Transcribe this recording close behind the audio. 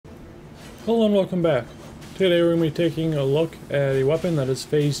Hello and welcome back. Today we're going to be taking a look at a weapon that has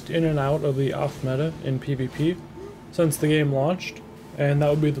phased in and out of the off meta in PvP since the game launched, and that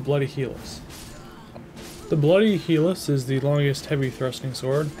would be the Bloody Helice. The Bloody Helice is the longest heavy thrusting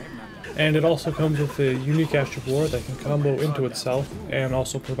sword, and it also comes with a unique attribute war that can combo into itself and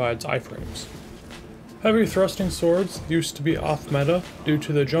also provides iframes. Heavy thrusting swords used to be off meta due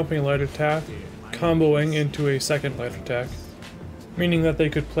to the jumping light attack comboing into a second light attack, meaning that they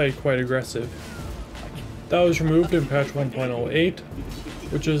could play quite aggressive. That was removed in patch 1.08,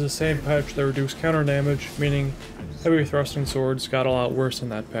 which is the same patch that reduced counter damage, meaning heavy thrusting swords got a lot worse in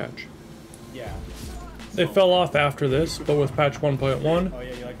that patch. They fell off after this, but with patch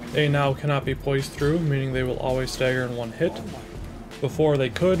 1.1, they now cannot be poised through, meaning they will always stagger in one hit. Before they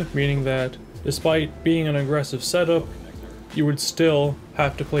could, meaning that despite being an aggressive setup, you would still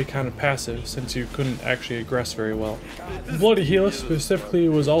have to play kind of passive since you couldn't actually aggress very well. Bloody Helice specifically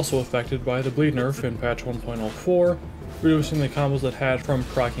was also affected by the bleed nerf in patch 1.04, reducing the combos it had from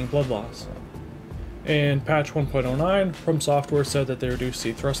proccing blood loss. In patch 1.09, From Software said that they reduced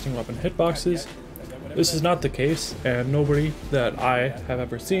the thrusting weapon hitboxes. This is not the case, and nobody that I have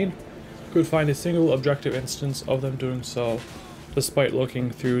ever seen could find a single objective instance of them doing so, despite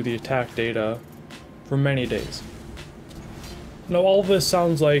looking through the attack data for many days. Now all of this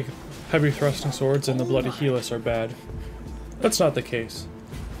sounds like heavy thrusting swords and the Bloody Helice are bad. That's not the case.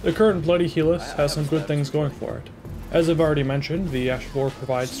 The current Bloody Helice has some good things going for it. As I've already mentioned, the Ashbore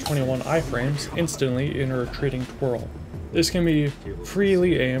provides 21 iframes instantly in a retreating twirl. This can be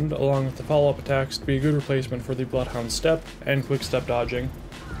freely aimed along with the follow-up attacks to be a good replacement for the Bloodhound step and quick step dodging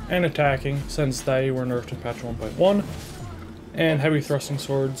and attacking since they were nerfed in patch 1.1, and heavy thrusting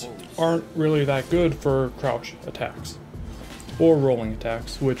swords aren't really that good for crouch attacks or rolling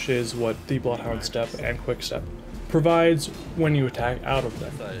attacks, which is what the Bloodhound step and quick step provides when you attack out of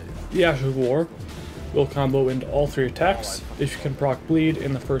them. The Ash of War will combo into all three attacks if you can proc bleed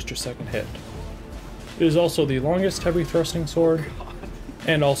in the first or second hit. It is also the longest heavy thrusting sword,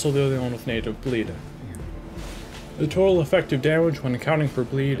 and also the only one with native bleed. The total effective damage when accounting for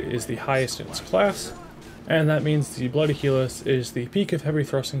bleed is the highest in its class, and that means the Bloody Helice is the peak of heavy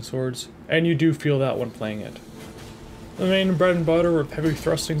thrusting swords, and you do feel that when playing it. The main bread and butter of heavy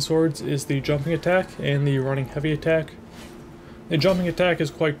thrusting swords is the jumping attack and the running heavy attack. The jumping attack is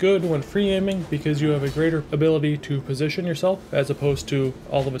quite good when free aiming because you have a greater ability to position yourself as opposed to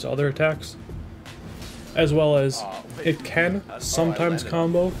all of its other attacks. As well as it can sometimes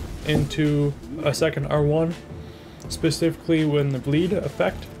combo into a second R1, specifically when the bleed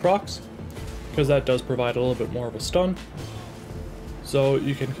effect procs, because that does provide a little bit more of a stun. So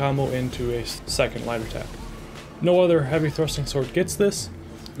you can combo into a second light attack. No other heavy thrusting sword gets this,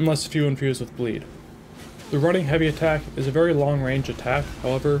 unless if you infuse with bleed. The running heavy attack is a very long range attack,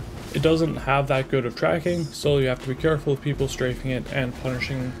 however, it doesn't have that good of tracking, so you have to be careful of people strafing it and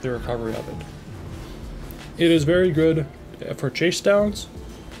punishing the recovery of it. It is very good for chase downs,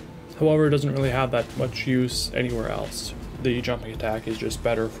 however it doesn't really have that much use anywhere else. The jumping attack is just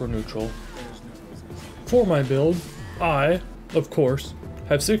better for neutral. For my build, I, of course,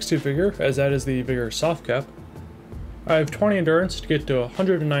 have 60 vigor, as that is the vigor soft cap. I have 20 endurance to get to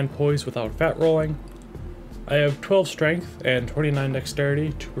 109 poise without fat rolling. I have 12 strength and 29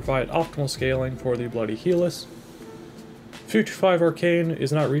 dexterity to provide optimal scaling for the Bloody Helice. 55 arcane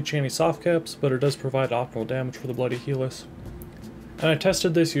is not reaching any soft caps, but it does provide optimal damage for the Bloody Helice. And I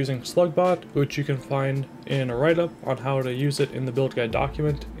tested this using Slugbot, which you can find in a write-up on how to use it in the build guide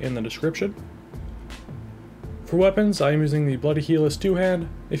document in the description. For weapons, I am using the Bloody Helice two-hand.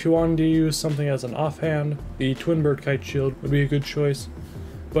 If you wanted to use something as an offhand, the Twin Bird Kite Shield would be a good choice,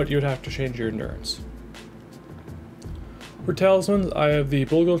 but you would have to change your endurance. For talismans, I have the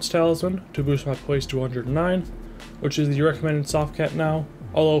Bullgoat's Talisman to boost my poise to 109, which is the recommended soft cap now,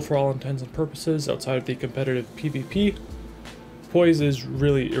 although for all intents and purposes outside of the competitive PvP, poise is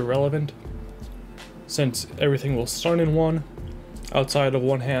really irrelevant, since everything will stun in one, outside of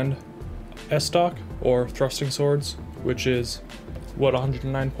one hand S-stock, or thrusting swords, which is what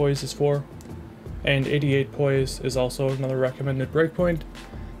 109 poise is for, and 88 poise is also another recommended breakpoint,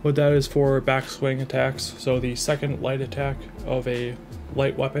 but that is for backswing attacks, so the second light attack of a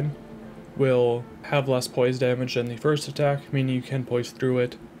light weapon will have less poise damage than the first attack, meaning you can poise through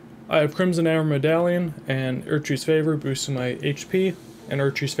it. I have Crimson Armor Medallion and Urchu's Favor boosting my HP, and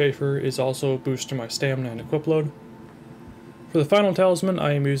Urchu's Favor is also boosting my stamina and equip load. For the final talisman,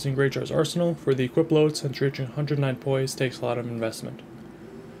 I am using Greyjar's Arsenal for the equip load since reaching 109 poise takes a lot of investment.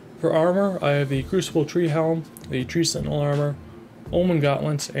 For armor, I have the Crucible Tree Helm, the Tree Sentinel Armor, Omen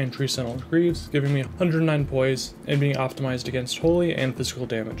Gauntlets, and Tree Sentinel Greaves, giving me 109 poise and being optimized against holy and physical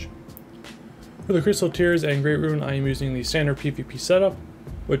damage. For the Crystal Tears and Great Rune, I am using the standard PvP setup,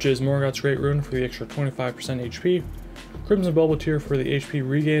 which is Morgoth's Great Rune for the extra 25% HP, Crimson Bubble Tear for the HP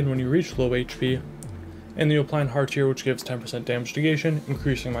regained when you reach low HP, and the Opline Heart Tear, which gives 10% damage negation,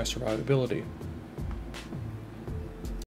 increasing my survivability.